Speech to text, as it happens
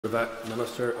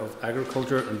Minister of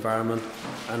Agriculture, Environment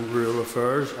and Rural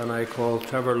Affairs, and I call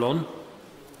Trevor Lunn.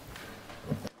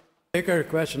 Speaker,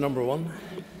 question number 1.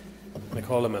 I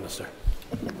call the Minister.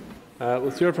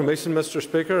 With your permission, Mr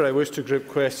Speaker, I wish to group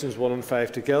questions 1 and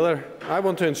 5 together. I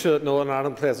want to ensure that Northern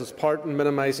Ireland plays its part in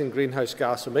minimising greenhouse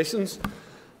gas emissions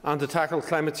and to tackle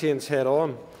climate change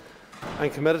head-on. I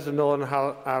am committed to Northern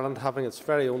Ireland having its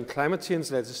very own climate change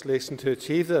legislation to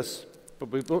achieve this. But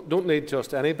we don't need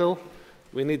just any bill.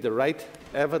 We need the right,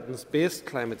 evidence-based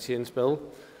climate change bill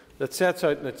that sets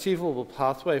out an achievable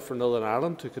pathway for Northern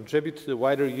Ireland to contribute to the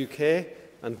wider UK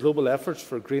and global efforts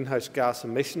for greenhouse gas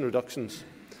emission reductions.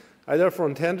 I therefore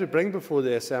intend to bring before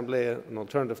the Assembly an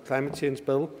alternative climate change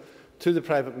bill to the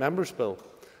private members' bill,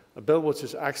 a bill which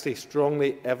is actually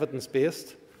strongly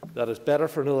evidence-based, that is better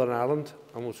for Northern Ireland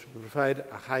and which will provide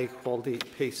a high-quality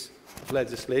piece of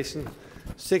legislation,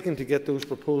 seeking to get those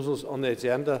proposals on the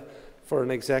agenda for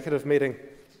an executive meeting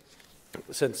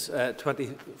since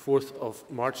 24th of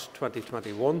March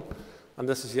 2021, and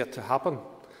this is yet to happen.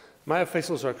 My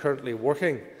officials are currently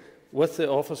working with the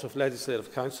Office of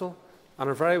Legislative Counsel and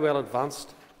are very well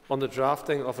advanced on the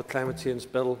drafting of a climate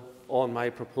change bill on my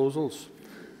proposals.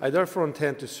 I therefore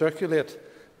intend to circulate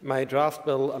my draft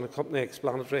bill and accompanying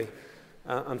explanatory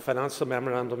and financial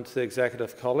memorandum to the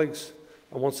executive colleagues,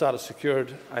 and once that is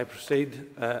secured, I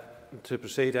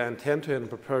intend to and am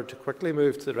prepared to quickly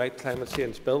move to the right climate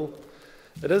change bill.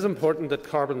 It is important that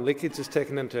carbon leakage is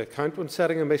taken into account when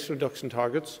setting emission reduction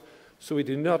targets, so we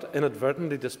do not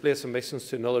inadvertently displace emissions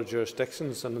to other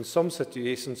jurisdictions, and in some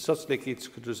situations such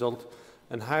leakage could result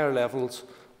in higher levels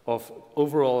of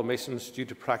overall emissions due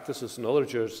to practices in other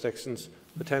jurisdictions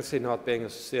potentially not being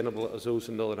as sustainable as those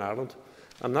in Northern Ireland.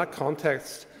 In that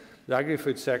context, the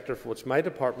agri-food sector, for which my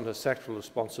department has sectoral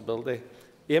responsibility,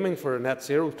 aiming for a net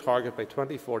zero target by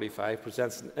 2045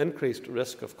 presents an increased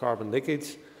risk of carbon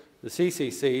leakage. The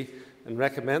CCC, in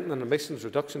recommending an emissions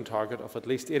reduction target of at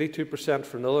least 82%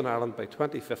 for Northern Ireland by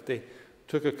 2050,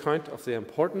 took account of the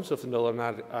importance of the Northern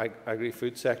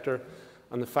agri-food sector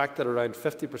and the fact that around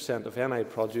 50% of NI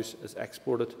produce is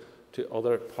exported to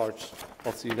other parts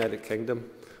of the United Kingdom.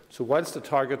 So whilst the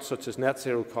targets such as net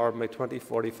zero carbon by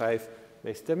 2045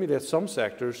 may stimulate some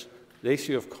sectors, the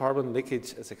issue of carbon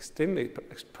leakage is extremely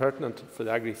pertinent for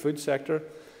the agri-food sector,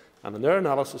 and in their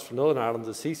analysis for Northern Ireland,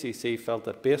 the CCC felt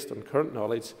that based on current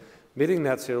knowledge, meeting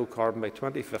net zero carbon by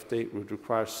 2050 would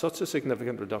require such a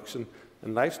significant reduction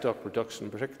in livestock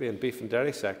production, particularly in beef and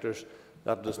dairy sectors,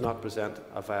 that it does not present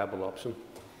a viable option.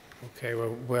 Okay, we're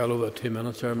well over 2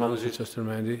 minutes here, Minister, just to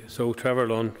remind you. So, Trevor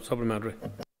Lunn, supplementary.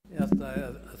 Yes,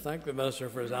 I thank the Minister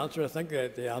for his answer. I think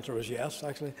the answer was yes,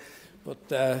 actually. But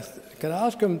can I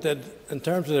ask him, in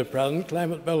terms of the present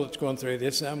climate bill that's going through the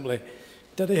Assembly,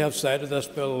 did he have sight of this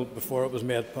bill before it was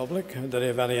made public? And did he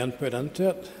have any input into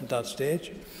it at that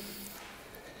stage?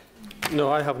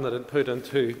 No, I haven't had input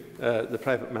into the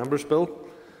private members' bill,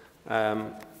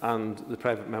 and the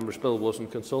private members' bill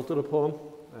wasn't consulted upon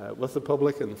with the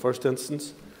public in the first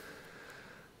instance.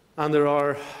 And there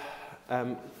are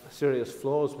serious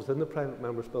flaws within the private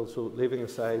members' bill, so leaving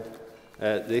aside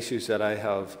the issues that I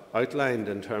have outlined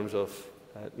in terms of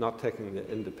not taking the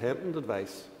independent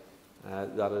advice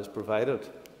that is provided,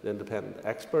 the independent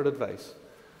expert advice,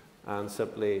 and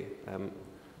simply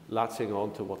latching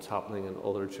on to what's happening in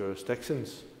other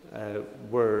jurisdictions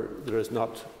where there is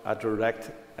not a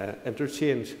direct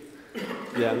interchange,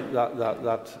 then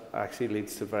that actually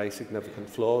leads to very significant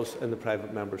flaws in the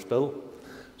private members' bill.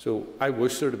 So I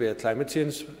wish there to be a climate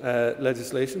change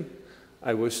legislation.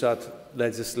 I wish that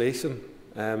legislation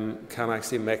can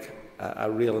actually make a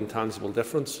real and tangible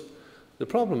difference. The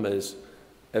problem is,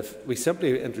 if we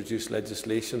simply introduce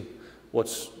legislation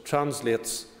which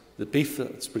translates the beef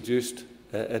that's produced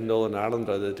in Northern Ireland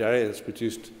or the dairy that's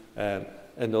produced in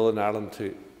Northern Ireland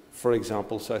to, for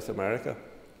example, South America,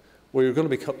 where you're going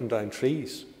to be cutting down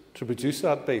trees to produce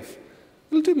that beef,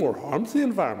 it'll do more harm to the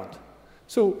environment.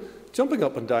 So jumping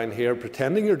up and down here,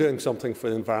 pretending you're doing something for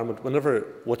the environment whenever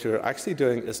what you're actually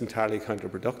doing is entirely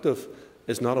counterproductive,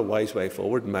 is not a wise way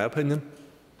forward, in my opinion.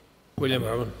 William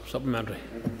Irwin, supplementary.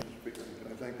 Can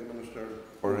I thank the Minister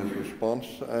for his response?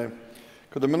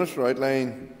 Could the Minister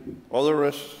outline other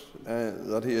risks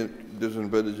that he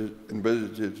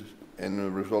envisages in the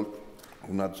result of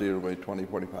net zero by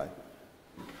 2045?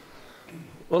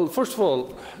 Well, first of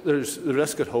all, there's the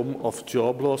risk at home of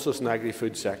job losses in the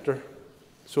agri-food sector.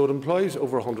 So it employs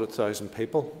over 100,000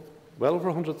 people, well over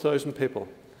 100,000 people.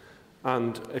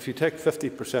 And if you take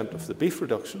 50% of the beef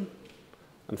reduction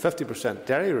and 50%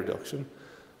 dairy reduction,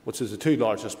 which is the two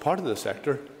largest part of the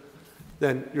sector,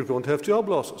 then you're going to have job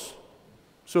losses.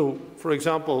 So, for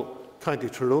example, County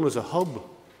Tyrone is a hub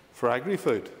for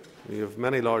agri-food. You have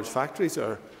many large factories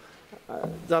there.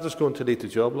 That is going to lead to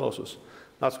job losses.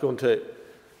 That's going to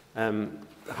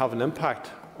have an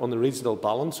impact on the regional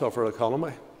balance of our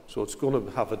economy. So it's going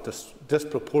to have a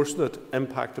disproportionate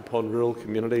impact upon rural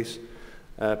communities,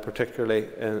 particularly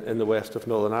in the west of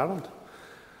Northern Ireland.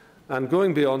 And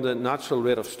going beyond the natural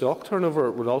rate of stock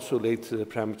turnover would also lead to the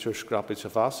premature scrappage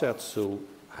of assets. So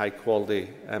high-quality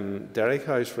dairy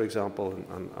cows, for example,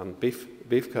 and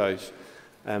beef cows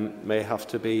may have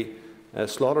to be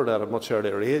slaughtered at a much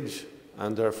earlier age,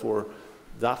 and therefore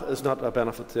that is not a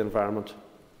benefit to the environment.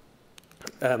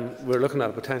 We're looking at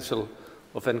a potential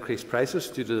of increased prices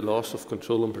due to the loss of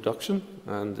control in production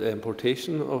and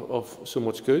importation of so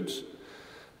much goods,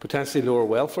 potentially lower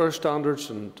welfare standards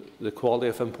and the quality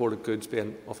of imported goods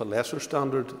being of a lesser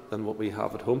standard than what we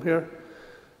have at home here,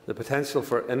 the potential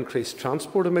for increased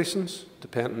transport emissions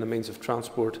depending on the means of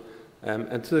transport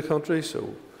into the country.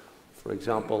 So, for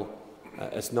example,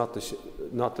 it's not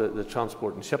the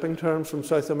transport and shipping terms from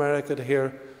South America to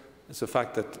here. It's the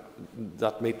fact that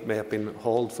that meat may have been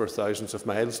hauled for thousands of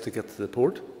miles to get to the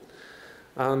port.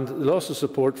 And the loss of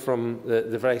support from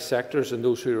the very sectors and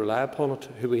those who rely upon it,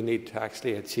 who we need to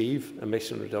actually achieve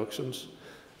emission reductions,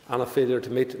 and a failure to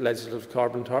meet legislative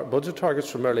carbon budget targets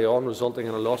from early on, resulting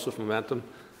in a loss of momentum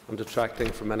and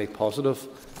detracting from any positive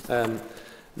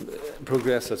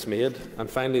progress that's made. And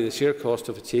finally, the sheer cost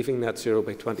of achieving net zero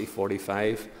by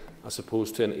 2045, as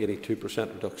opposed to an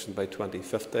 82% reduction by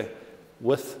 2050,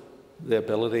 with the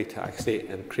ability to actually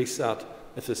increase that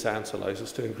if the science allows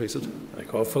us to increase it. I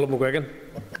call Philip McGuigan.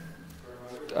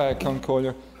 Councillor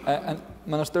Collier. And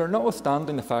Minister,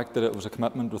 notwithstanding the fact that it was a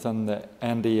commitment within the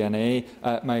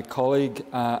NDNA, my colleague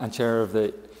and Chair of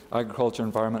the Agriculture,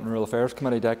 Environment and Rural Affairs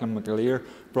Committee, Declan McAleer,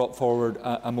 brought forward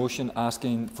a motion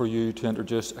asking for you to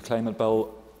introduce a climate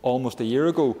bill almost a year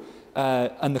ago.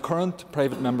 And the current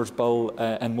private member's bill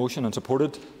in motion and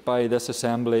supported by this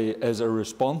Assembly is a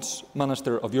response,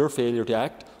 Minister, of your failure to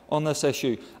act on this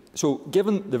issue. So,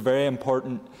 given the very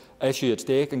important issue at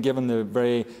stake and given the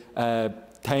very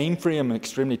time frame,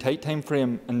 extremely tight time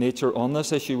frame in nature on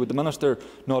this issue, would the Minister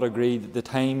not agree that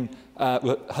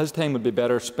his time would be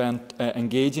better spent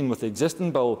engaging with the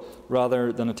existing bill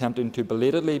rather than attempting to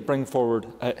belatedly bring forward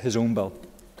his own bill?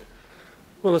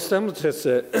 Well, it demonstrates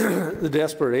the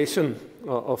desperation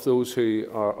of those who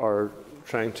are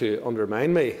trying to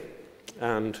undermine me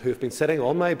and who have been sitting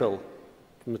on my bill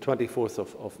from the 24th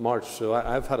of March. So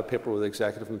I've had a paper with the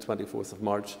Executive on the 24th of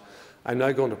March. I'm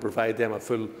now going to provide them a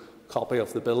full copy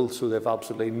of the bill, so they have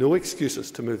absolutely no excuses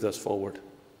to move this forward.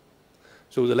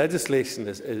 So the legislation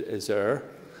is there.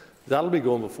 That will be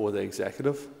going before the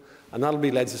Executive, and that will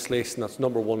be legislation that's,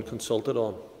 number one, consulted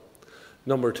on.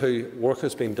 Number two, work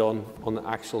has been done on the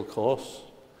actual costs.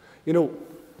 You know,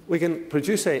 we can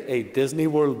produce a Disney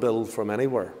World bill from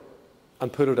anywhere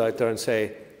and put it out there and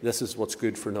say, this is what's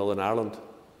good for Northern Ireland.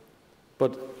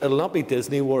 But it'll not be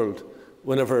Disney World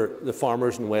whenever the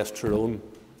farmers in West Tyrone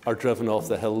are driven off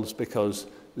the hills because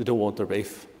they don't want their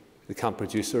beef. They can't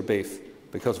produce their beef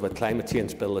because of a climate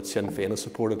change bill that Sinn Féin has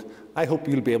supported. I hope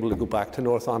you'll be able to go back to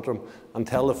North Antrim and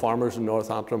tell the farmers in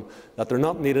North Antrim that they're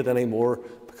not needed anymore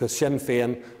because Sinn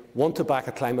Féin want to back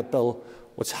a climate bill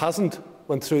which hasn't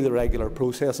went through the regular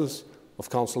processes of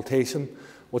consultation,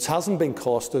 which hasn't been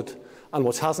costed, and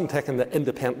which hasn't taken the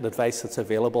independent advice that's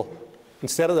available.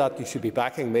 Instead of that, you should be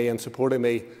backing me and supporting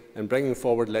me in bringing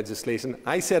forward legislation.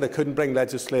 I said I couldn't bring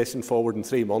legislation forward in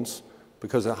 3 months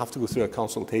because I have to go through a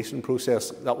consultation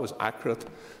process. That was accurate.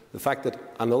 The fact that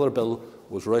another bill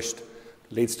was rushed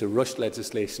leads to rushed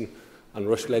legislation, and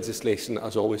rushed legislation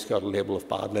has always got a label of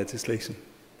bad legislation.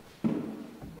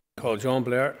 Call John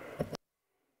Blair.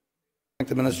 Thank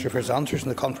the Minister for his answers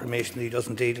and the confirmation that he does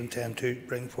indeed intend to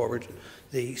bring forward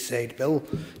the said bill.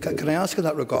 Can I ask in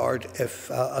that regard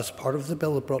if, as part of the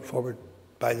bill brought forward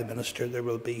by the Minister, there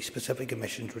will be specific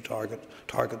emissions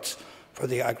targets for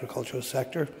the agricultural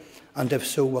sector? And if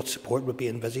so, what support would be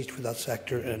envisaged for that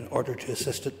sector in order to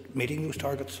assist it meeting those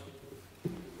targets?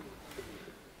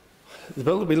 The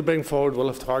bill that we'll bring forward will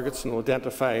have targets and will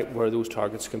identify where those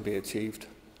targets can be achieved.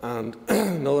 And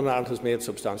Northern Ireland has made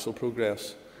substantial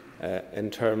progress in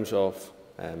terms of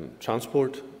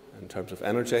transport, in terms of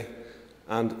energy,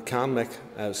 and can make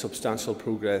substantial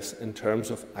progress in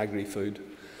terms of agri-food.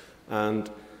 And,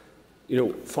 you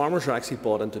know, farmers are actually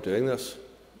bought into doing this.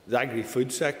 The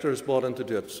agri-food sector is bought into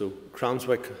doing it. So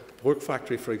Cranswick Pork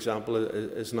Factory, for example,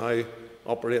 is now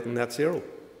operating net zero.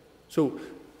 So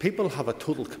people have a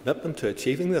total commitment to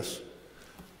achieving this.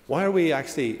 Why are we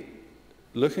actually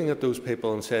looking at those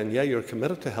people and saying, yeah, you're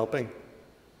committed to helping,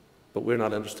 but we're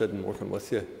not interested in working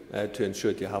with you to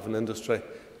ensure that you have an industry?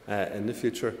 in the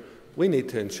future, we need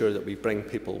to ensure that we bring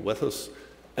people with us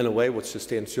in a way which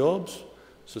sustains jobs,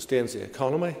 sustains the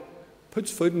economy,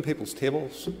 puts food on people's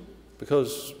tables.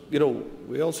 Because, you know,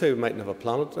 we all say we mightn't have a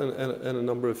planet in a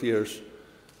number of years.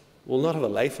 We'll not have a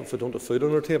life if we don't have food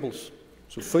on our tables.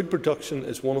 So food production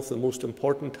is one of the most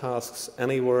important tasks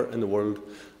anywhere in the world.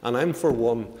 And I'm, for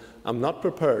one, I'm not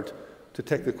prepared to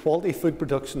take the quality food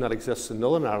production that exists in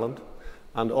Northern Ireland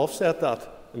and offset that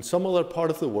in some other part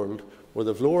of the world where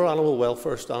they've lower animal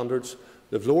welfare standards,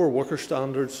 they've lower worker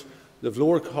standards, they've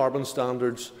lower carbon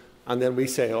standards, and then we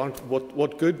say,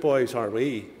 what good boys are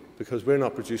we? Because we're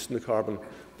not producing the carbon,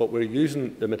 but we're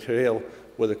using the material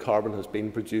where the carbon has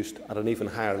been produced at an even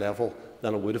higher level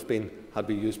than it would have been had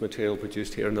we used material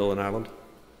produced here in Northern Ireland.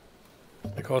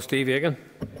 I call Steve Egan.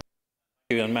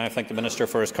 And may I thank the Minister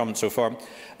for his comments so far.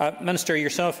 Minister,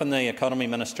 yourself and the Economy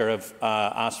Minister have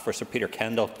asked for Sir Peter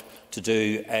Kendall to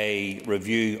do a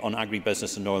review on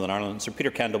agribusiness in Northern Ireland. Sir Peter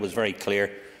Kendall was very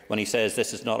clear when he says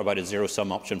this is not about a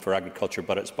zero-sum option for agriculture,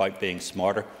 but it's about being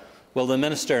smarter. Will the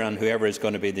Minister, and whoever is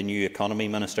going to be the new Economy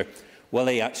Minister, will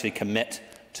he actually commit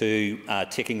to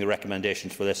taking the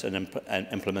recommendations for this and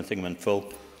implementing them in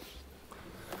full?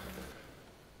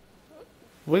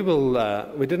 We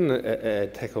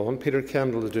didn't take on Peter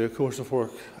Kendall to do a course of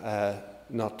work,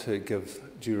 not to give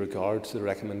due regard to the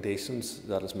recommendations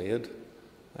that is made.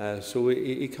 So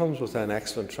he comes with an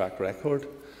excellent track record,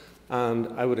 and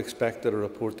I would expect that a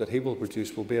report that he will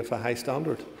produce will be of a high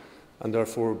standard, and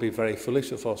therefore it would be very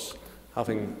foolish of us,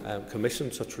 having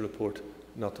commissioned such a report,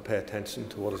 not to pay attention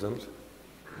to what is in it.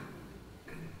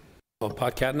 Well,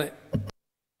 Pat Cadney.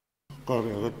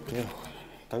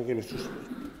 Thank you, Mr.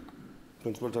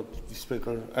 Principal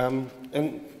Speaker.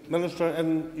 Minister,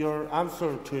 in your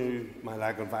answer to my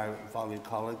Lagan Valley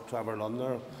colleague, Trevor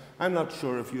Lunner, I'm not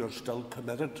sure if you are still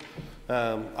committed,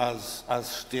 as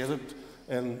stated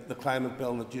in the climate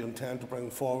bill that you intend to bring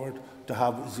forward, to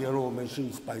have zero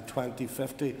emissions by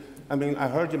 2050. I mean, I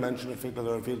heard you mention a figure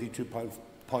there of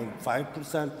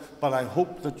 82.5%, but I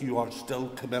hope that you are still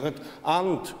committed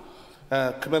and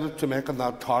committed to making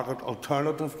that target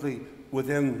alternatively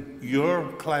within your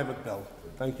climate bill.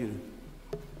 Thank you.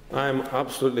 I am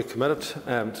absolutely committed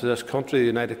to this country, the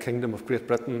United Kingdom of Great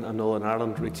Britain and Northern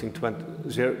Ireland, reaching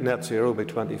net zero by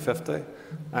 2050.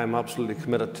 I am absolutely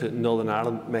committed to Northern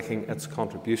Ireland making its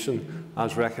contribution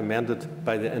as recommended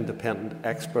by the independent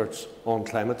experts on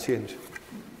climate change.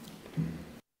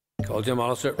 Call Jim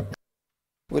Allister.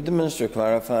 Would the Minister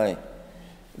clarify,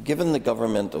 given the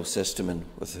governmental system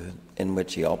in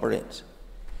which he operates,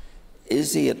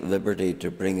 is he at liberty to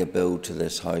bring a bill to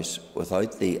this House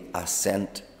without the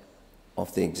assent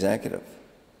of the Executive?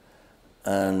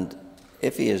 And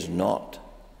if he is not,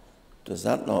 does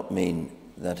that not mean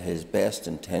that his best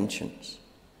intentions,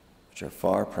 which are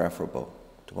far preferable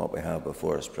to what we have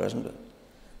before us presently,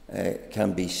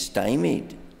 can be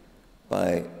stymied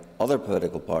by other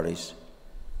political parties,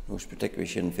 most particularly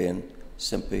Sinn Féin,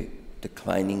 simply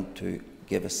declining to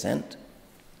give assent?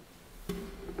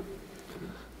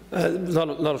 There's not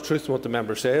a lot of truth in what the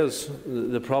member says.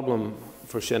 The problem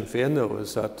for Sinn Féin, though,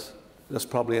 is that this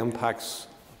probably impacts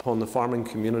upon the farming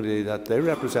community that they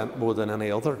represent more than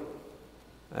any other,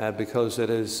 because it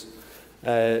is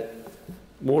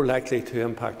more likely to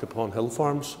impact upon hill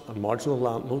farms and marginal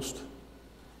land most,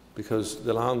 because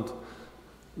the land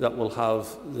that will have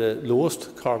the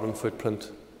lowest carbon footprint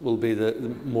will be the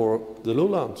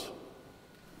lowlands.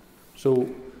 So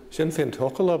Sinn Féin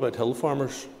talk a lot about hill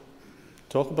farmers,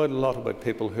 talk a lot about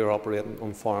people who are operating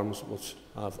on farms which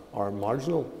are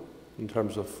marginal in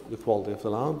terms of the quality of the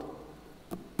land.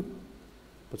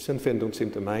 But Sinn Féin don't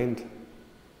seem to mind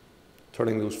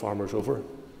turning those farmers over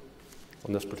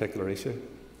on this particular issue.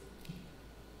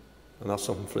 And that's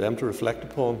something for them to reflect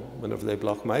upon whenever they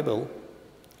block my bill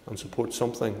and support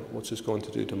something which is going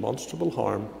to do demonstrable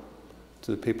harm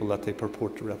to the people that they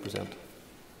purport to represent.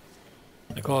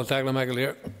 I call Tagla Michael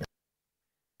here.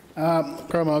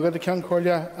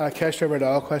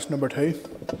 Question number 2.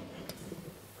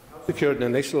 Secured an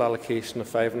initial allocation of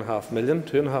 $5.5 million,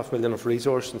 $2.5 million of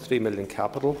resource and $3 million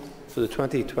capital for the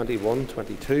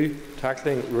 2021-22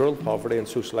 Tackling Rural Poverty and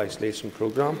Social Isolation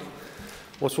programme,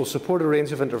 which will support a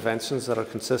range of interventions that are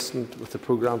consistent with the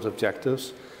programme's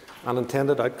objectives and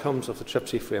intended outcomes of the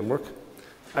TRIPSI framework.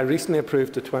 I recently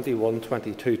approved the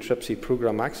 21-22 TRIPSI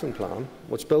programme action plan,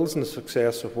 which builds on the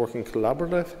success of working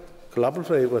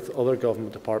collaboratively with other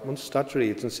government departments, statutory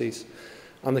agencies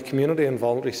and the community and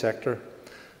voluntary sector.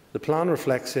 The plan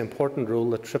reflects the important role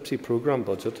that TRIPSI programme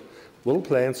budget will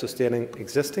play in sustaining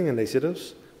existing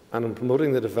initiatives and in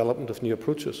promoting the development of new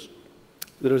approaches.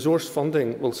 The resource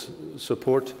funding will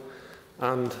support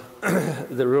and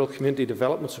the Rural Community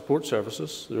Development Support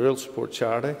Services, the Rural Support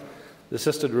Charity, the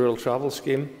Assisted Rural Travel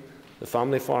Scheme, the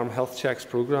Family Farm Health Checks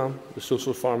Programme, the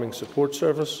Social Farming Support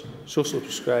Service, social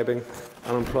prescribing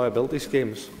and employability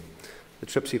schemes. The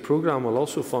TRIPSI programme will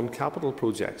also fund capital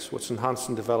projects which enhance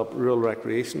and develop rural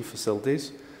recreation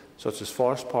facilities such as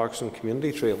forest parks and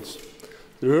community trails.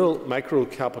 The Rural Micro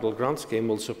Capital Grant Scheme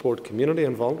will support community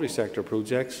and voluntary sector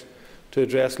projects to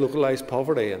address localised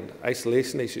poverty and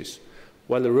isolation issues,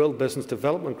 while the Rural Business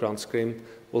Development Grant Scheme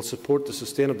will support the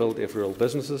sustainability of rural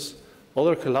businesses,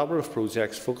 other collaborative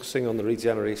projects focusing on the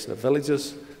regeneration of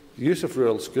villages, the use of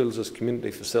rural schools as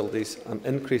community facilities and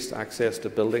increased access to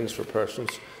buildings for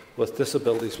persons with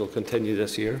disabilities will continue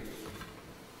this year.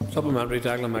 Supplementary,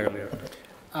 Declan McAleer.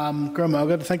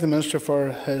 I thank the Minister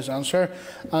for his answer,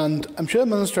 and I'm sure the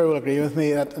Minister will agree with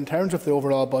me that in terms of the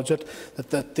overall budget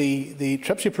that the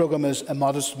TRIPSI programme is a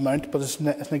modest amount, but it's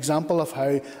an example of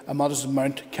how a modest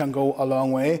amount can go a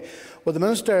long way. Will the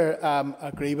Minister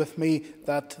agree with me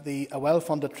that a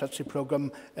well-funded TRIPSI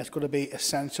programme is going to be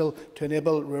essential to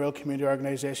enable rural community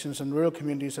organisations and rural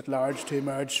communities at large to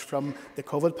emerge from the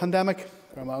COVID pandemic?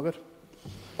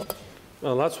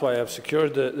 Well, that's why I've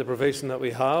secured the provision that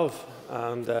we have,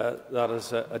 and that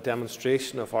is a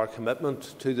demonstration of our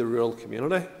commitment to the rural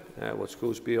community, which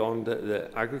goes beyond the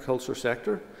agriculture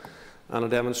sector, and a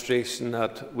demonstration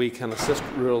that we can assist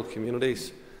rural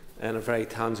communities in a very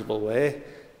tangible way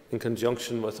in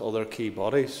conjunction with other key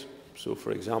bodies. So,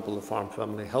 for example, the farm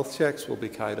family health checks will be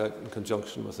carried out in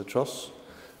conjunction with the trusts.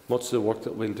 Much of the work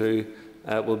that we'll do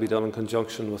will be done in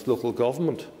conjunction with local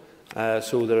government.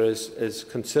 So there is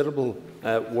considerable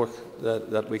work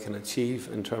that we can achieve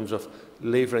in terms of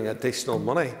levering additional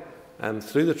money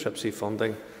through the TRIPSI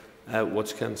funding,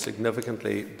 which can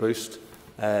significantly boost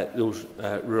those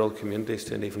rural communities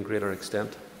to an even greater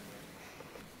extent.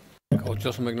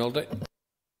 Justin McNulty.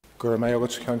 Can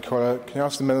you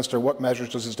ask the Minister what measures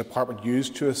does his department use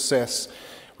to assess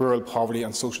rural poverty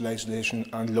and social isolation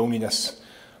and loneliness,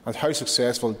 and how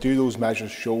successful do those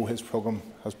measures show his programme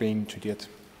has been to date?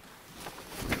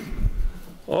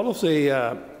 All of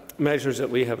the measures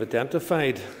that we have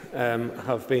identified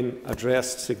have been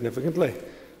addressed significantly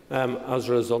as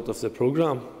a result of the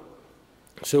programme.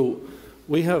 So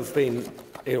we have been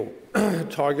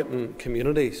targeting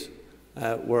communities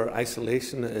where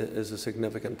isolation is a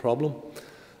significant problem.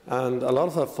 And a lot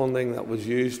of that funding that was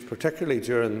used, particularly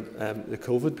during the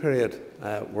COVID period,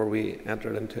 where we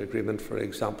entered into agreement, for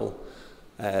example,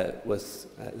 with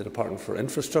the Department for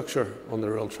Infrastructure on the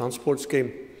Rural Transport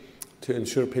Scheme to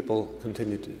ensure people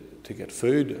continue to get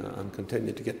food and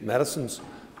continue to get medicines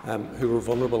who were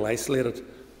vulnerable, isolated,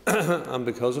 and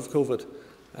because of COVID,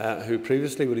 who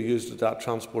previously would have used that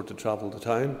transport to travel to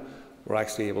town, were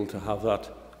actually able to have that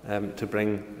to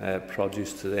bring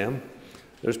produce to them.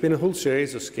 There's been a whole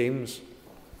series of schemes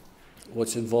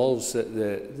which involves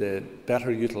the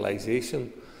better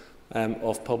utilisation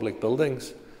of public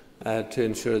buildings to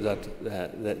ensure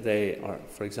that they are,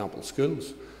 for example,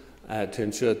 schools, to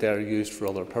ensure that they are used for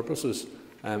other purposes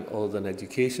other than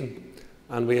education.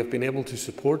 And we have been able to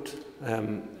support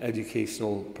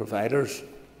educational providers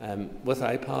with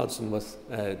iPads and with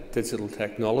digital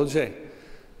technology,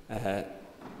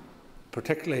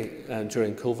 particularly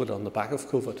during COVID, on the back of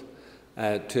COVID,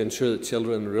 to ensure that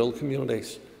children in rural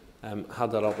communities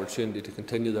had that opportunity to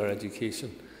continue their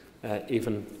education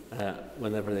even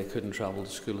whenever they couldn't travel to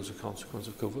school as a consequence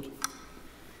of COVID.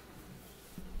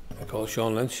 I call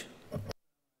Sean Lynch.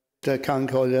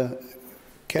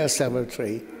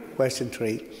 Question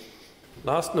 3.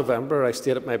 Last November, I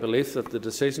stated my belief that the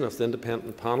decision of the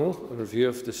independent panel and review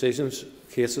of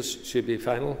cases should be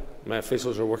final. My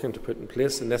officials are working to put in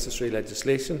place the necessary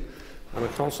legislation, and a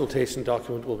consultation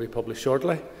document will be published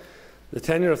shortly. The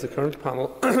tenure of the current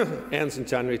panel ends in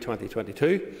January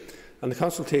 2022, and the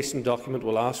consultation document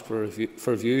will ask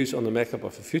for views on the make-up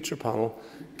of a future panel,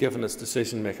 given its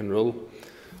decision-making role.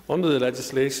 Under the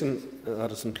legislation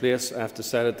that is in place, I have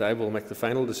decided that I will make the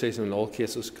final decision in all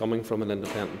cases coming from an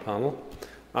independent panel.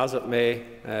 As of May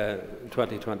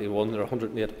 2021, there are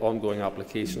 108 ongoing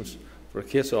applications for a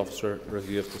case officer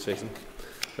review of decision.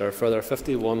 There are further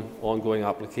 51 ongoing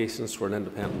applications for an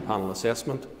independent panel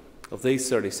assessment. Of these,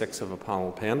 36 have a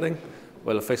panel pending,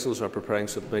 while officials are preparing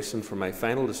submission for my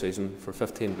final decision for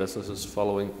 15 businesses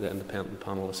following the independent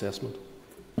panel assessment.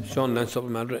 Sean Lynch,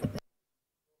 supplementary.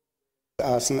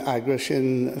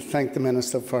 Thank the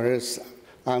Minister for his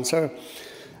answer.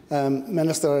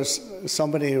 Minister, as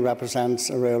somebody who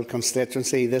represents a rural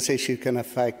constituency, this issue can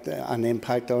affect an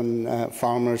impact on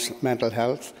farmers' mental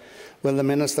health. will the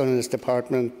Minister and his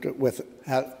department, with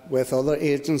other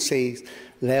agencies,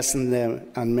 lessen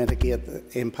and mitigate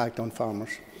the impact on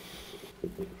farmers?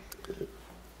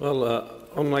 Well,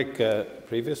 unlike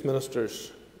previous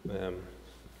ministers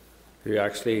who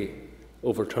actually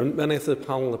overturned many of the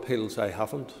panel appeals, I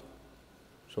haven't.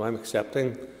 So I'm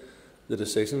accepting the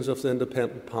decisions of the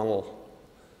independent panel,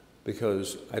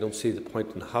 because I don't see the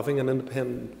point in having an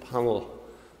independent panel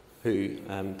who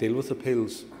deal with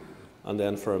appeals, and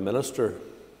then for a minister,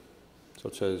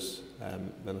 such as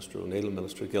Minister O'Neill and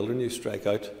Minister Gildernew, strike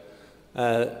out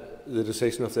the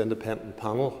decision of the independent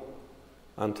panel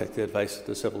and take the advice of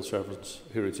the civil servants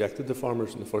who rejected the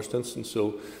farmers in the first instance.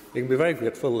 So you can be very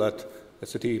grateful that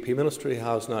it's a DUP minister he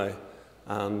has now,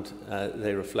 and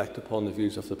they reflect upon the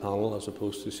views of the panel, as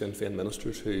opposed to Sinn Féin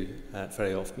ministers who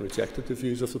very often rejected the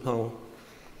views of the panel.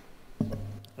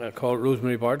 I call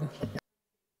Rosemary Barton.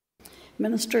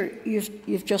 Minister,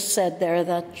 you've just said there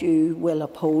that you will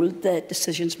uphold the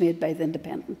decisions made by the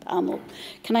independent panel.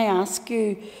 Can I ask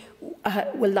you,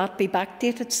 will that be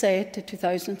backdated, say, to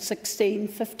 2016,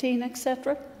 15,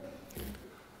 etc.?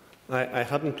 I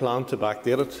hadn't planned to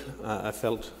backdate it. I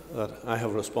felt that I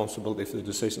have a responsibility for the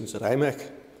decisions that I make.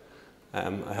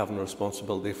 I have a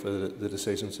responsibility for the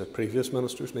decisions that previous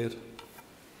ministers made.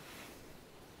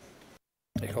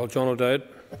 I call John O'Dowd.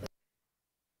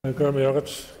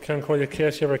 Question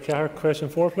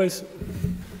 4, please.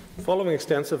 Following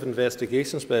extensive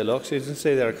investigations by the Lochs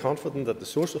Agency, they are confident that the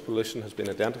source of pollution has been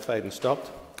identified and stopped.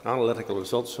 Analytical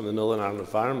results from the Northern Ireland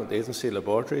Environment Agency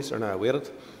laboratories are now awaited,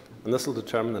 and this will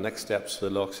determine the next steps for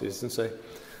the Lochs Agency.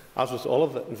 As with all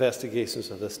of the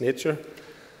investigations of this nature,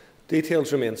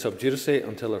 details remain sub judice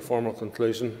until their formal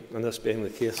conclusion, and this being the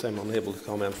case, I am unable to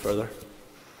comment further.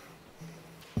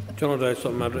 John O'Dowd,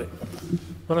 supplementary.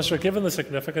 Minister, given the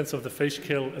significance of the fish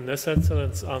kill in this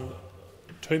incident and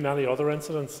too many other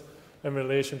incidents in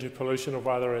relation to pollution of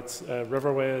whether it's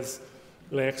riverways,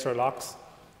 lakes or lochs,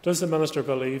 does the Minister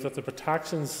believe that the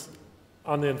protections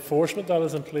and the enforcement that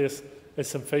is in place is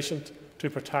sufficient to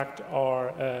protect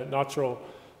our natural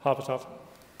habitat?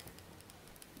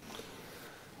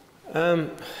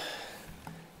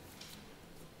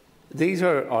 These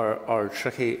are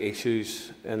tricky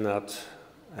issues in that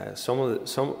some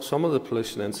of the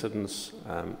pollution incidents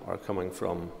are coming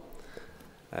from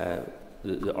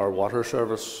our water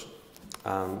service,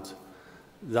 and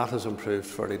that has improved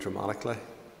fairly dramatically.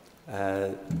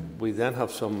 We then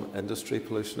have some industry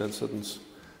pollution incidents,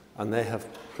 and they have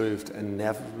proved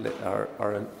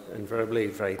invariably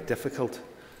very difficult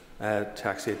to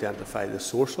actually identify the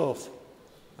source of.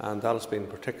 And that has been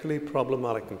particularly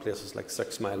problematic in places like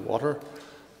 6 Mile Water,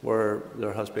 where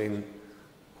there has been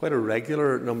quite a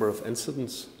regular number of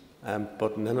incidents,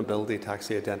 but an inability to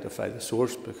actually identify the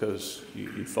source, because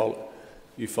you follow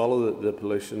the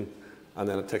pollution and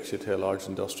then it takes you to a large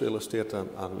industrial estate,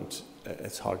 and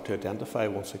it's hard to identify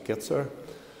once it gets there.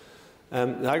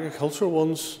 The agricultural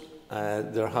ones,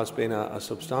 there has been a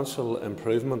substantial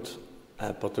improvement,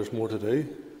 but there's more to do,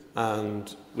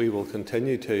 and we will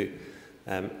continue to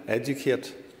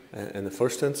educate in the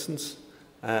first instance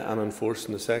and enforce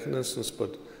in the second instance,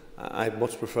 but I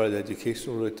much prefer the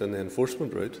educational route than the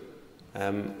enforcement route.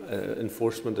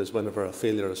 Enforcement is whenever a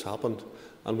failure has happened,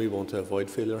 and we want to avoid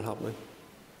failure happening.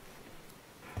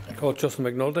 I call Justin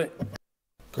McNulty.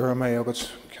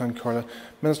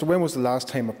 Minister, when was the last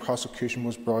time a prosecution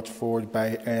was brought forward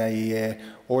by NIEA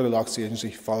or the Lochs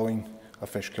Agency following a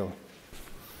fish kill?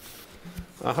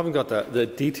 I haven't got the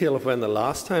detail of when the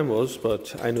last time was,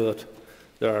 but I know that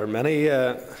there are many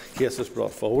cases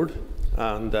brought forward,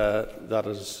 and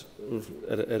it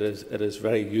is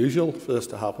very usual for this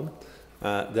to happen.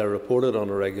 They're reported on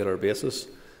a regular basis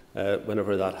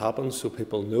whenever that happens, so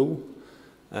people know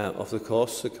of the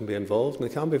costs that can be involved, and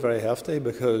it can be very hefty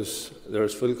because there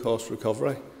is full cost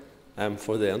recovery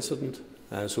for the incident.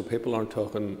 So people aren't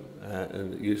talking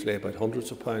usually about hundreds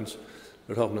of pounds.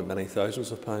 They're talking about many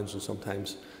thousands of pounds, and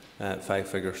sometimes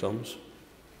 5-figure sums.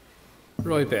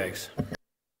 Roy Beggs.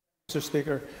 Mr.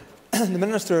 Speaker, the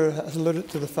Minister has alluded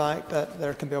to the fact that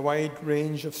there can be a wide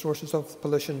range of sources of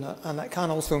pollution, and that can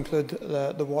also include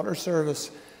the water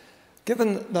service.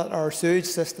 Given that our sewage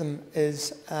system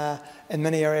is, in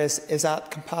many areas, is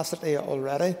at capacity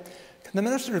already, can the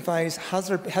Minister advise,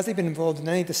 has he been involved in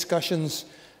any discussions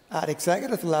at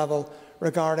executive level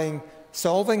regarding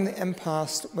solving the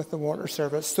impasse with the water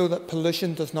service so that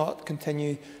pollution does not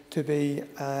continue to be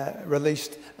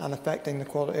released and affecting the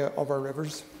quality of our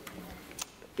rivers?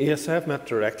 Yes, I have met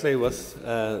directly with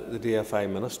the DFI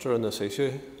Minister on this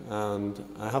issue, and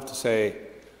I have to say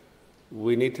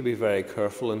we need to be very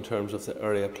careful in terms of the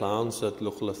area plans that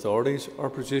local authorities are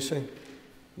producing,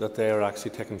 that they are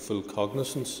actually taking full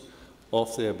cognizance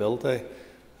of the ability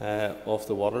of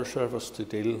the water service to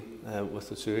deal with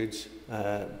the sewage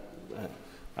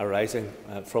arising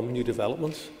from new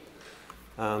developments.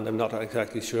 And I'm not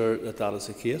exactly sure that that is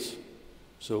the case.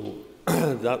 So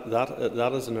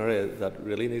that is an area that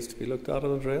really needs to be looked at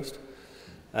and addressed.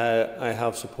 I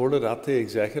have supported at the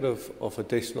Executive of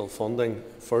additional funding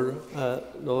for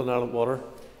Northern Ireland Water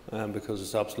because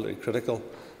it's absolutely critical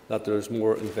that there is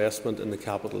more investment in the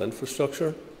capital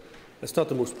infrastructure. It's not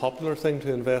the most popular thing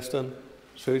to invest in.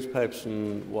 Sewage pipes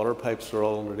and water pipes are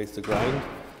all underneath the ground.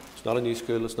 It's not a new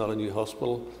school, it's not a new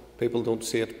hospital. People don't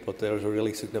see it, but there's a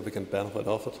really significant benefit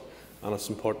of it. And it's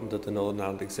important that the Northern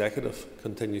Ireland Executive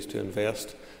continues to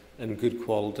invest in good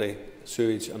quality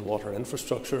sewage and water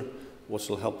infrastructure, which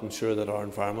will help ensure that our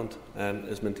environment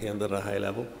is maintained at a high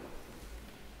level.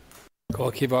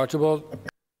 Keith Archibald.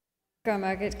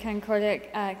 Margaret can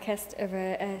Cordic kissed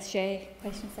over Shay.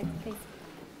 Question 6, please.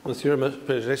 With your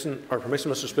permission,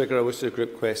 Mr. Speaker, I wish to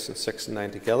group questions 6 and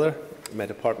 9 together. My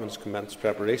department has commenced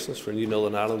preparations for a new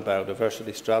Northern Ireland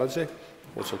biodiversity strategy,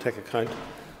 which will take account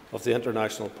of the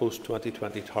international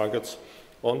post-2020 targets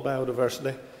on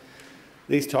biodiversity.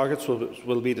 These targets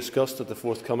will be discussed at the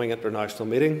forthcoming international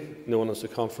meeting, known as the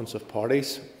Conference of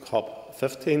Parties,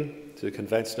 COP15, to the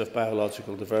Convention of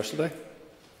Biological Diversity.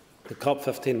 The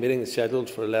COP15 meeting is scheduled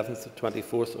for 11th to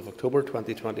 24th of October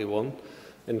 2021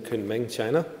 in Kunming,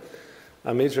 China.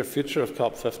 A major feature of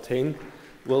COP15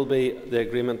 will be the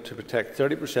agreement to protect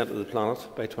 30% of the planet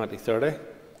by 2030,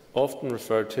 often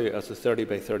referred to as the 30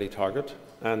 by 30 target.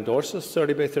 I endorse this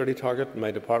 30 by 30 target, and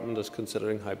my department is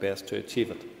considering how best to achieve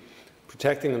it.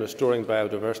 Protecting and restoring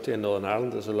biodiversity in Northern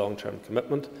Ireland is a long-term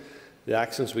commitment. The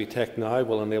actions we take now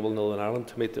will enable Northern Ireland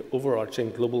to meet the overarching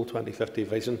global 2050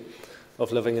 vision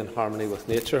of living in harmony with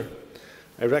nature.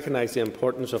 I recognise the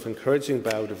importance of encouraging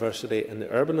biodiversity in the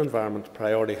urban environment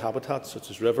priority habitats such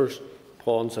as rivers,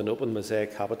 ponds and open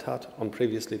mosaic habitat on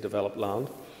previously developed land,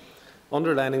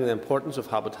 underlining the importance of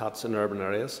habitats in urban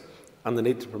areas and the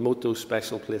need to promote those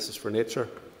special places for nature.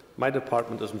 My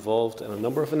department is involved in a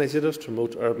number of initiatives to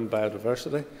promote urban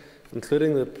biodiversity,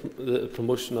 including the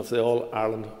promotion of the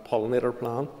All-Ireland Pollinator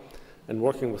Plan and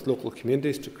working with local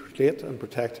communities to create and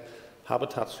protect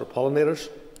habitats for pollinators,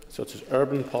 such as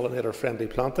urban pollinator-friendly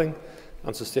planting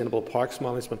and sustainable parks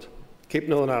management. Keep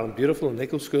Northern Ireland Beautiful and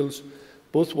eco-schools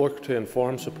both work to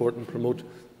inform, support and promote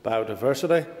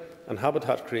biodiversity and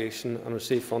habitat creation and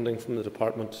receive funding from the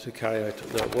department to carry out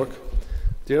their work.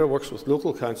 DAERA works with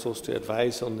local councils to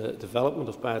advise on the development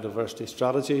of biodiversity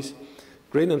strategies,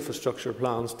 green infrastructure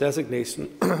plans, designation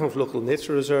of local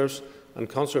nature reserves and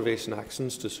conservation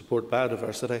actions to support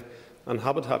biodiversity and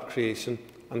habitat creation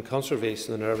and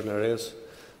conservation in urban areas.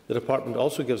 The department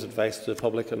also gives advice to the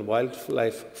public on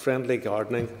wildlife-friendly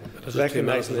gardening,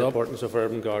 recognising the importance of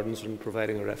urban gardens and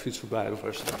providing a refuge for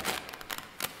biodiversity.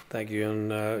 Thank you.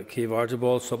 And Keith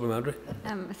Archibald, supplementary.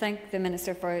 I thank the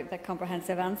Minister for the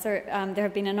comprehensive answer. There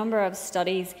have been a number of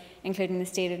studies, including the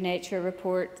State of Nature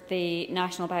report, the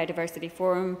National Biodiversity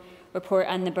Forum report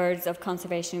and the Birds of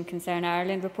Conservation Concern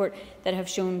Ireland report, that have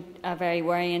shown very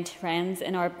worrying trends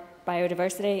in our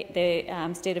biodiversity.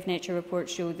 The State of Nature report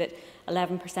showed that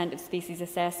 11% of species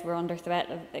assessed were under threat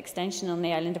of extinction on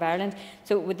the island of Ireland.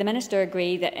 So would the Minister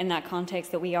agree that in that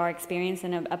context that we are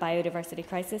experiencing a biodiversity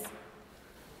crisis?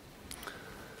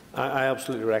 I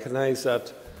absolutely recognise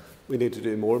that we need to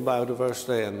do more in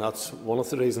biodiversity, and that's one of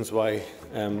the reasons why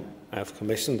I have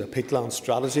commissioned a peatland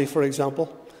strategy, for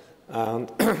example. And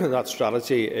that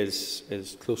strategy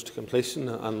is close to completion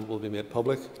and will be made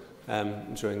public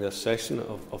during this session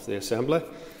of the Assembly.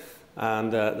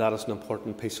 And that is an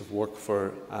important piece of work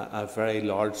for a very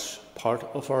large part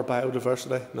of our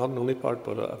biodiversity, not an only part,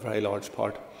 but a very large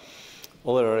part.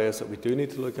 Other areas that we do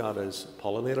need to look at is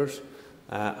pollinators,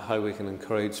 how we can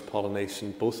encourage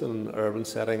pollination both in an urban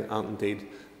setting and indeed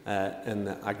in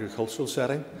the agricultural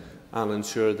setting, and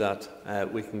ensure that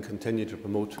we can continue to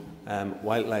promote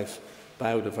wildlife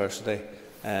biodiversity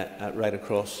right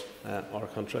across our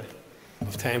country. We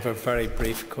have time for a very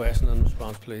brief question and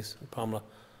response, please.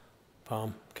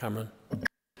 Cameron.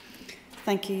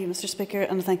 Thank you, Mr. Speaker,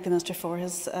 and I thank the Minister for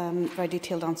his very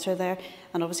detailed answer there.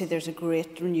 And obviously there's a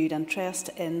great renewed interest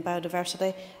in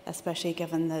biodiversity, especially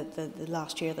given the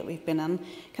last year that we've been in.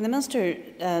 Can the Minister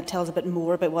tell us a bit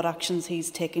more about what actions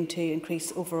he's taking to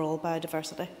increase overall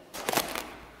biodiversity?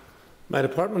 My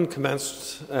department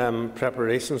commenced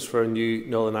preparations for a new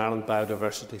Northern Ireland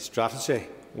biodiversity strategy,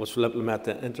 which will implement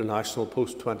the international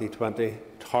post-2020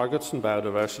 targets in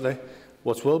biodiversity,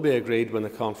 which will be agreed when the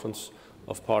Conference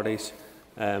of Parties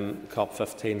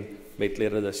COP15 meet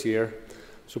later this year.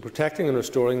 So protecting and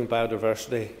restoring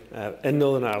biodiversity in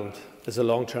Northern Ireland is a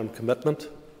long-term commitment,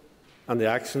 and the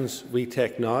actions we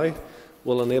take now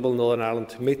will enable Northern Ireland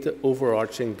to meet the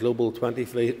overarching global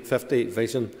 2050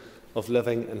 vision of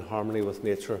living in harmony with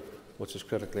nature, which is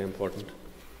critically important.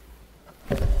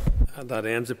 And that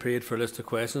ends the period for a list of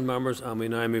questions, members, and we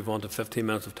now move on to 15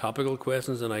 minutes of topical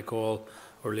questions, and I call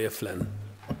Orlea Flynn.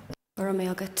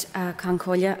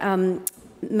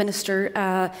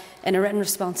 Minister, in a written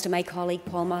response to my colleague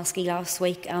Paul Maskey last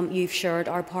week, you've shared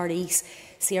our party's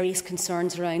serious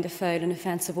concerns around the foul and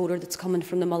offensive odour that's coming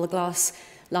from the Mullaglass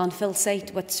landfill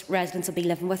site, which residents have been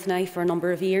living with now for a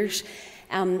number of years.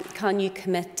 Can you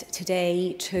commit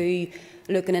today to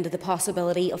looking into the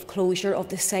possibility of closure of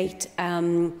the site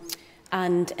and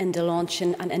into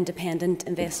launching an independent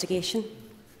investigation?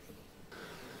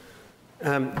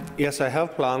 Yes, I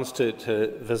have plans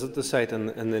to visit the site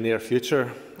in the near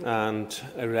future, and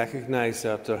I recognise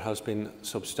that there has been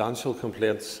substantial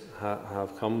complaints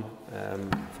have come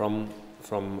from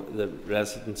the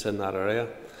residents in that area,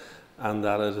 and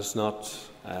that it is not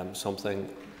something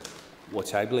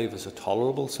which I believe is a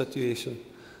tolerable situation,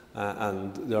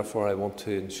 and therefore I want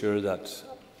to ensure that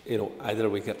either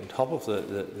we get on top of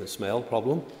the smell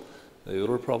problem, the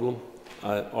odour problem,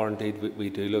 or indeed we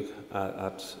do look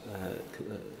at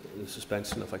the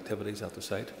suspension of activities at the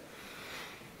site.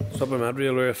 Supplementary,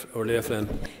 Orlea Flynn.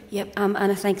 Yep, and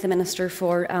I thank the Minister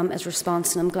for his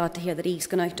response, and I'm glad to hear that he's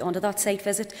gone out onto that site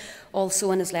visit.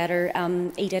 Also in his letter,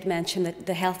 he did mention that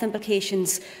the health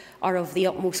implications are of the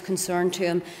utmost concern to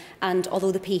him, and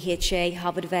although the PHA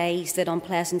have advised that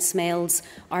unpleasant smells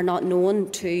are not known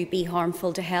to be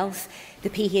harmful to health, the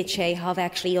PHA have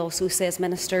actually also, says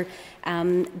Minister,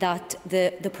 that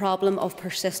the problem of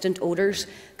persistent odours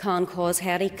can cause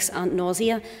headaches and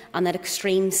nausea, and that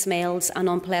extreme smells and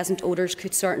unpleasant odours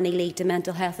could certainly lead to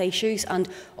mental health issues, and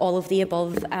all of the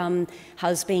above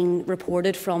has been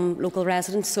reported from local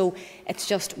residents. So it's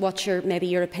just what's maybe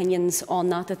your opinions on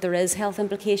that there is health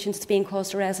implications to being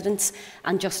caused to residents,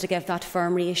 and just to give that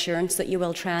firm reassurance that you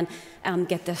will try and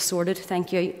get this sorted.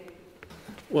 Thank you.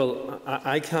 Well,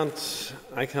 I can't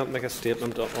make a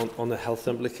statement on the health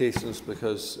implications,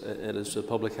 because it is the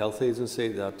Public Health Agency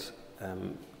that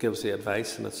gives the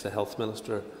advice, and it's the Health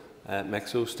Minister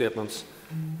makes those statements.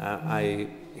 I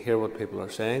hear what people are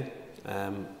saying,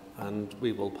 and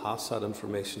we will pass that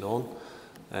information on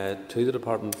to the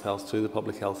Department of Health, to the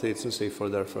Public Health Agency for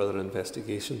their further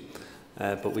investigation.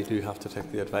 But we do have to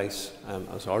take the advice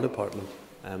as our department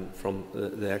from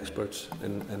the experts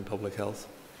in public health.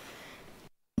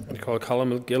 I call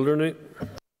Colin Gildernew.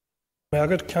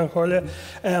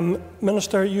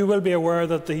 Minister, you will be aware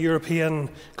that the European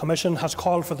Commission has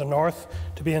called for the North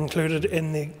to be included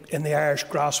in the Irish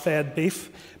grass-fed beef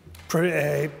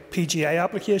PGA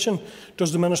application.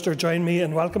 Does the Minister join me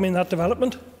in welcoming that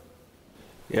development?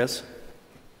 Yes.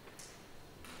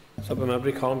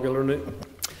 Supplementary, Colin Gildernew.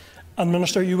 And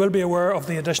Minister, you will be aware of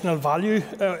the additional value,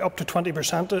 up to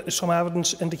 20%, some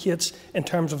evidence indicates, in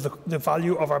terms of the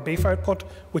value of our beef output,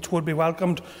 which would be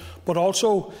welcomed. But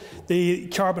also, the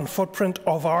carbon footprint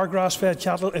of our grass-fed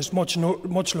cattle is much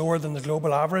lower than the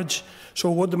global average. So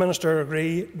would the Minister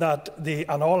agree that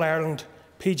an All-Ireland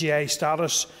PGA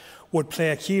status would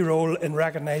play a key role in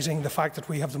recognising the fact that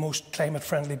we have the most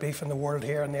climate-friendly beef in the world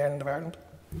here in the island of Ireland?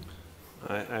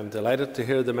 I'm delighted to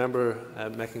hear the member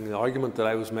making the argument that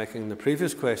I was making in the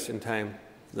previous question time,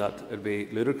 that it would be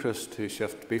ludicrous to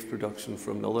shift beef production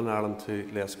from Northern Ireland to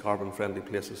less carbon-friendly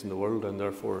places in the world, and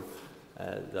therefore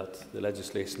that the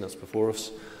legislation that's before us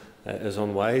is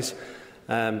unwise.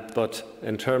 But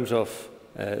in terms of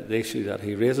the issue that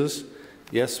he raises,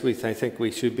 yes, I think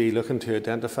we should be looking to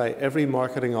identify every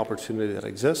marketing opportunity that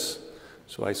exists.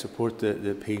 So I support the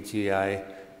PGI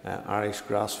Irish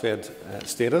grass-fed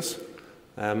status.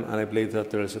 And I believe that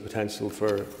there is a potential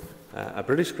for a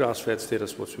British grass-fed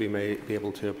status, which we may be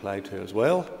able to apply to as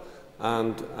well.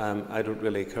 And I don't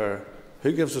really care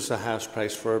who gives us the highest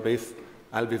price for our beef.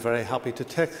 I'll be very happy to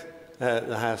take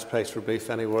the highest price for beef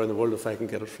anywhere in the world if I can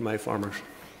get it from my farmers.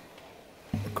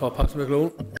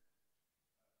 The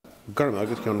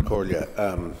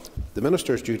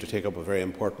Minister is due to take up a very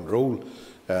important role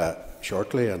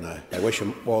shortly, and I wish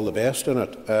him all the best in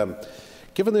it.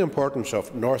 Given the importance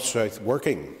of North-South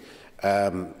working,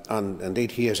 and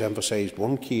indeed he has emphasised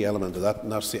one key element of that,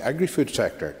 and that's the agri-food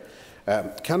sector,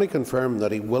 can he confirm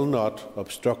that he will not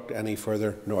obstruct any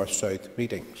further North-South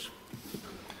meetings?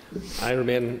 I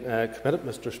remain committed,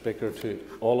 Mr. Speaker, to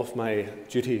all of my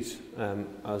duties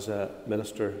as a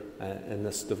Minister in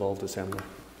this devolved assembly.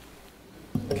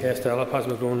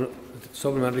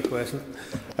 Supplementary question.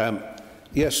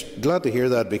 Yes, glad to hear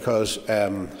that, because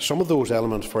some of those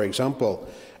elements, for example,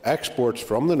 exports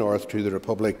from the north to the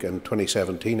Republic in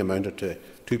 2017 amounted to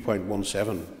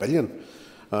 2.17 billion,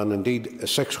 and indeed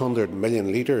 600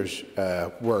 million litres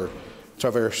were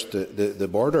traversed the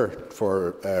border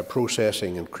for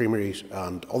processing in creameries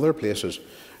and other places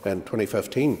in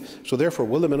 2015. So therefore,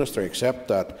 will the Minister accept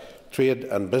that trade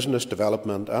and business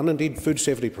development, and indeed food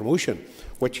safety promotion,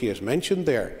 which he has mentioned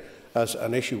there as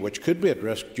an issue which could be at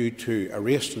risk due to a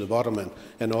race to the bottom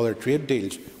in other trade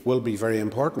deals, will be very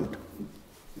important?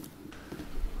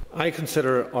 I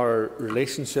consider our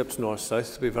relationships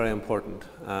north-south to be very important,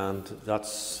 and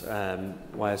that's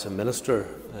why, as a minister,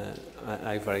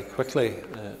 I very quickly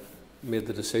made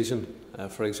the decision,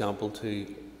 for example, to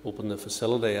open the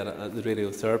facility at the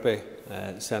radiotherapy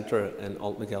centre in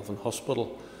Altmagelvin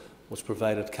Hospital, which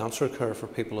provided cancer care for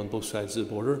people on both sides of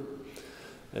the border.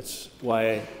 It's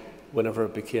why, whenever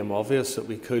it became obvious that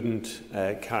we couldn't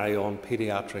carry on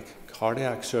paediatric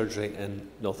cardiac surgery in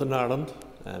Northern Ireland,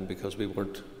 because we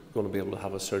weren't going to be able to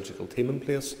have a surgical team in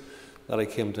place, that I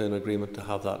came to an agreement to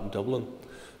have that in Dublin.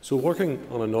 So working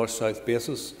on a north-south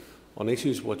basis on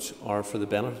issues which are for the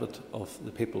benefit of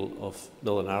the people of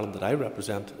Northern Ireland that I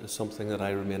represent is something that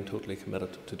I remain totally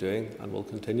committed to doing and will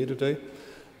continue to do,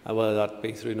 whether that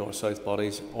be through north-south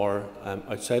bodies or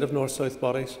outside of north-south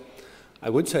bodies. I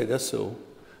would say this though,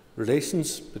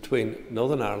 relations between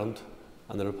Northern Ireland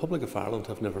and the Republic of Ireland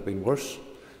have never been worse,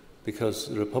 because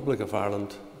the Republic of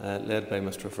Ireland, led by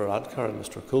Mr Varadkar and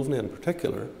Mr Coveney in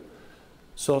particular,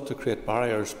 sought to create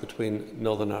barriers between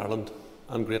Northern Ireland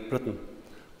and Great Britain,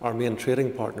 our main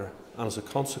trading partner, and as a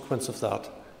consequence of that,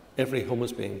 every home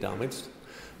is being damaged.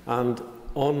 And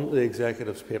on the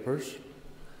Executive's papers,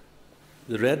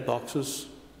 the red boxes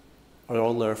are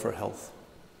all there for health.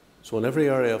 So in every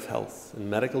area of health,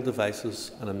 in medical devices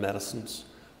and in medicines,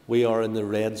 we are in the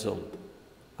red zone,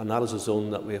 and that is a zone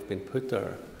that we have been put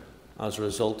there as a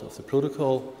result of the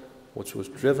protocol, which was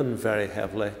driven very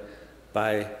heavily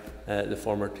by the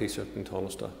former Taoiseach in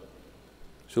Taoiseach.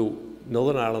 So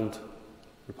Northern Ireland,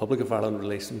 Republic of Ireland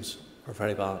relations are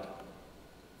very bad,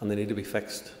 and they need to be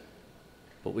fixed.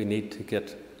 But we need to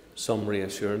get some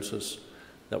reassurances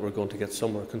that we're going to get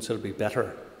somewhere considerably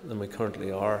better than we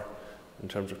currently are in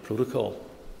terms of protocol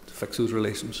to fix those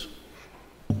relations.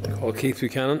 Call Keith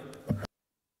Buchanan.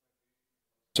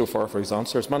 So far for his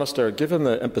answers. Minister, given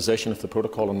the imposition of the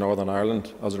protocol in Northern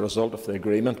Ireland as a result of the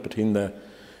agreement between the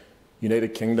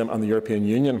United Kingdom and the European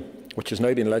Union, which has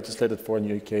now been legislated for in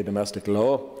UK domestic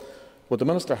law, would the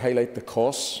Minister highlight the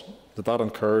costs that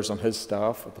incurs on his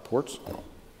staff at the ports?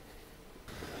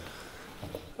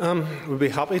 We'd be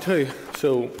happy to.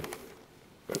 So,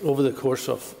 over the course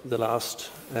of the last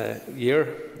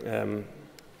year,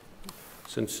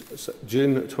 since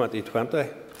June 2020,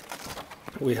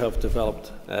 we have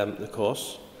developed the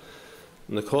costs.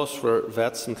 And the cost for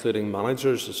vets, including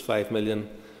managers, is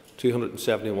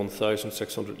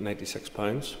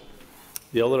 £5,271,696.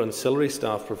 The other ancillary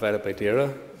staff provided by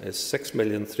DAERA is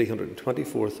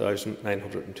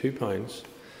 £6,324,902.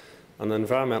 And the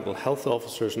environmental health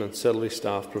officers and ancillary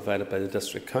staff provided by the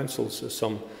district councils is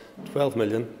some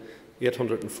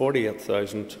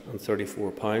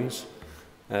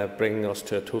 £12,848,034, bringing us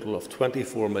to a total of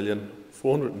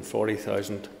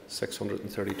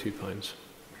 £24,440,632.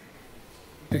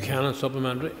 Buchanan,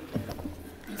 supplementary.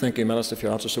 Thank you, Minister, for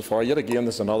your answer so far. Yet again,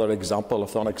 this is another example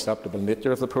of the unacceptable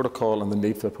nature of the protocol and the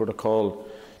need for the protocol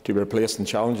to be replaced and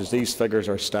challenges. These figures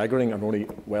are staggering and only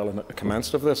well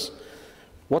commenced of this.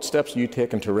 What steps are you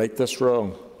taking to right this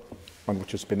wrong, and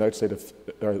which has been outside of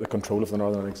the control of the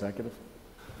Northern Executive?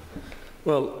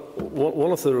 Well,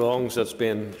 one of the wrongs that's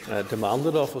been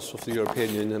demanded of us of the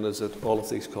European Union is that all of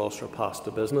these costs are passed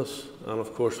to business. And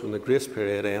of course, when the grace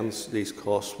period ends, these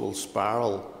costs will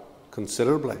spiral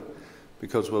considerably,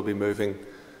 because we'll be moving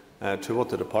to what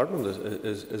the Department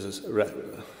is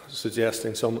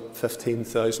suggesting, some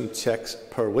 15,000 checks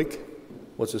per week,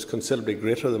 which is considerably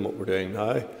greater than what we're doing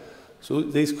now. So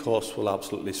these costs will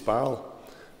absolutely spiral.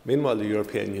 Meanwhile, the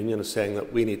European Union is saying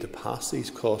that we need to pass these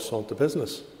costs on to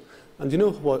business. And do you know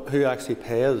who actually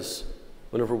pays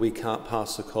whenever we can't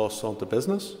pass the costs on to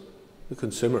business? The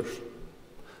consumers.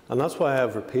 And that's why I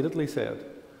have repeatedly said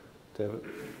to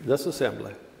this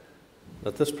Assembly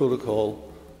that this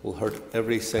protocol will hurt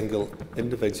every single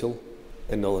individual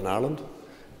in Northern Ireland,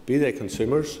 be they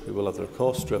consumers who will have their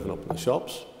costs driven up in the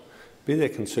shops, be they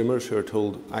consumers who are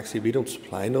told, actually, we don't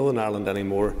supply Northern Ireland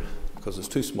anymore because it's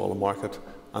too small a market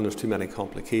and there's too many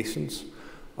complications,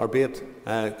 or be it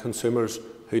consumers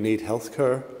who need health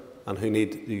care and who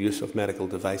need the use of medical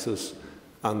devices,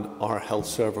 and our health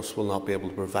service will not be able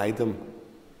to provide them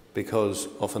because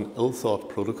of an ill-thought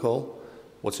protocol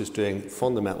which is doing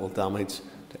fundamental damage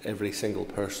to every single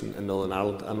person in Northern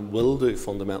Ireland and will do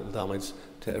fundamental damage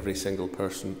to every single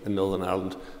person in Northern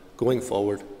Ireland going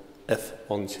forward if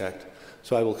unchecked.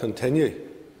 So I will continue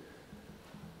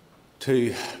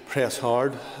to press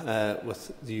hard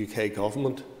with the UK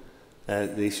Government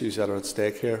the issues that are at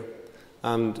stake here.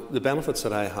 And the benefits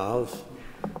that I have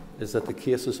is that the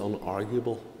case is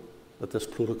unarguable that this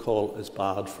protocol is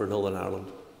bad for Northern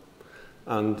Ireland.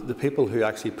 And the people who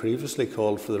actually previously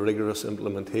called for the rigorous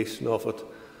implementation of it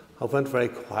have went very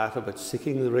quiet about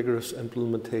seeking the rigorous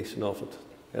implementation of it.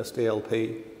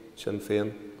 SDLP, Sinn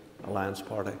Féin, Alliance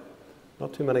Party.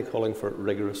 Not too many calling for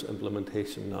rigorous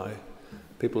implementation now.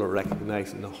 People are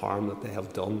recognising the harm that they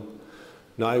have done.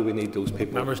 Now we need those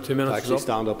people to actually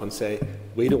stand up and say,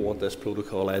 we don't want this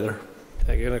protocol either.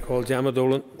 Thank you. I call Gemma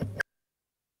Dolan.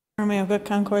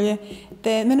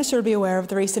 The Minister will be aware of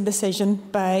the recent decision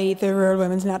by the Rural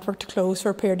Women's Network to close for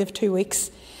a period of 2 weeks,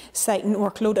 citing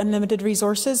workload and limited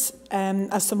resources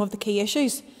as some of the key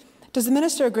issues. Does the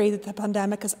Minister agree that the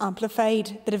pandemic has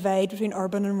amplified the divide between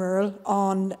urban and rural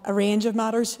on a range of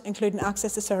matters, including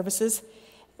access to services,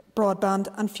 broadband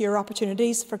and fewer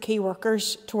opportunities for key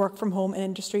workers to work from home in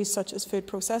industries such as food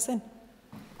processing?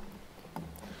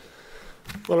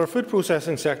 Well, our food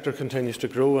processing sector continues to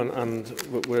grow, and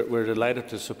we're delighted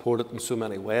to support it in so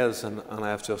many ways. And I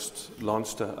have just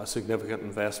launched a significant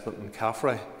investment in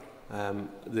Caffrey.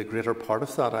 The greater part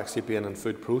of that actually being in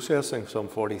food processing, some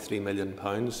 £43 million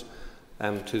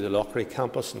to the Lochary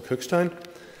campus in Cookstown.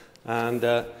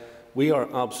 And we are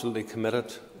absolutely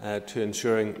committed to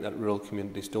ensuring that rural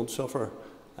communities don't suffer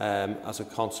as a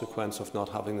consequence of not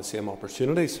having the same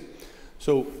opportunities.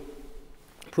 So,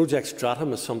 Project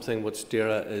Stratum is something which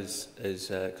DAERA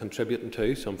is contributing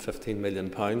to, some £15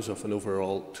 million of an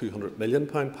overall £200 million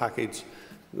package,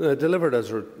 delivered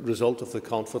as a result of the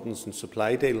confidence and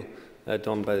supply deal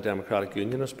done by the Democratic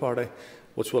Unionist Party,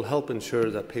 which will help ensure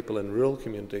that people in rural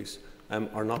communities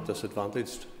are not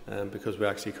disadvantaged because we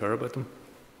actually care about them.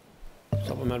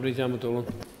 Supplementary, Gemma Dolan.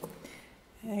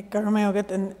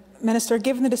 Minister,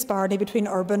 given the disparity between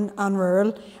urban and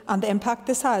rural and the impact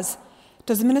this has,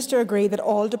 does the Minister agree that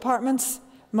all departments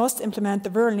must implement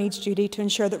the rural needs duty to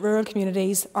ensure that rural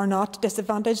communities are not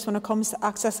disadvantaged when it comes to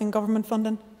accessing government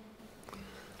funding?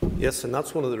 Yes, and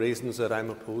that's one of the reasons that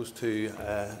I'm opposed to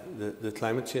the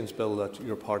climate change bill that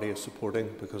your party is supporting,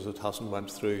 because it hasn't went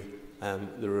through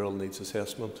the rural needs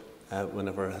assessment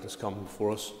whenever it has come before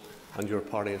us, and your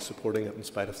party is supporting it in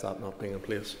spite of that not being in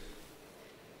place.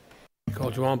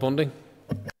 Call Joanne Bunting.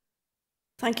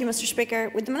 Thank you, Mr. Speaker.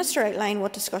 Would the Minister outline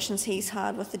what discussions he's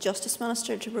had with the Justice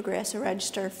Minister to progress a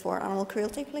register for animal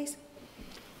cruelty, please?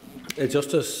 The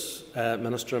Justice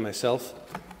Minister and myself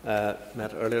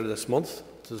met earlier this month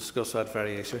to discuss that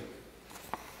very issue.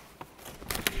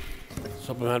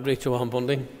 Supplementary, Joanne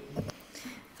Bunting.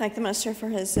 Thank the Minister for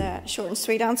his short and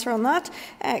sweet answer on that.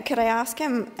 Could I ask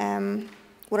him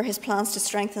what are his plans to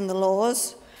strengthen the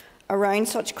laws around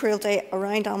such cruelty,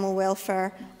 around animal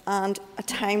welfare, and a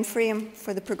time frame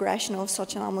for the progression of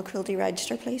such an animal cruelty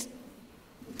register, please?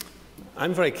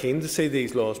 I'm very keen to see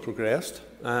these laws progressed.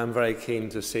 I'm very keen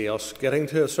to see us getting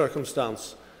to a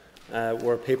circumstance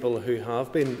where people who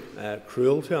have been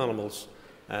cruel to animals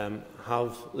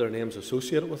have their names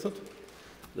associated with it.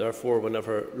 Therefore,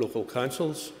 whenever local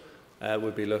councils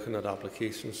would be looking at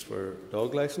applications for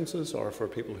dog licences or for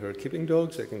people who are keeping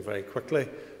dogs, they can very quickly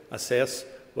assess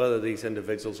whether these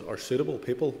individuals are suitable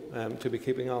people to be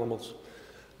keeping animals.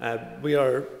 We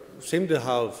seem to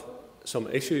have some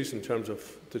issues in terms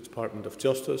of the Department of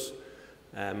Justice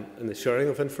and the sharing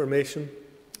of information.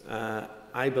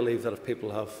 I believe that if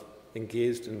people have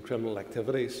engaged in criminal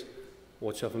activities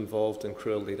which have involved in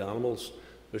cruelty to animals,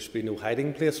 there should be no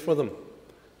hiding place for them.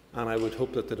 And I would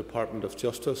hope that the Department of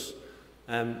Justice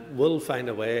will find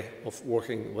a way of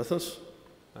working with us.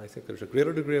 I think there's a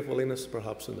greater degree of willingness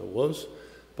perhaps than there was,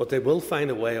 but they will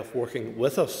find a way of working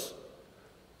with us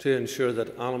to ensure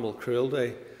that animal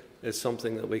cruelty is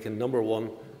something that we can, number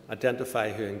one,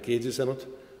 identify who engages in it,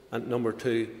 and number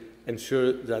two,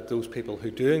 ensure that those people who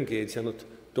do engage in it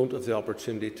don't have the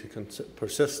opportunity to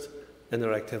persist in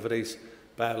their activities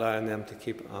by allowing them to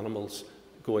keep animals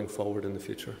going forward in the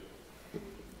future.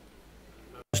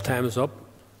 Time is up.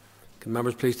 Can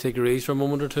members please take your ease for a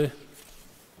moment or two?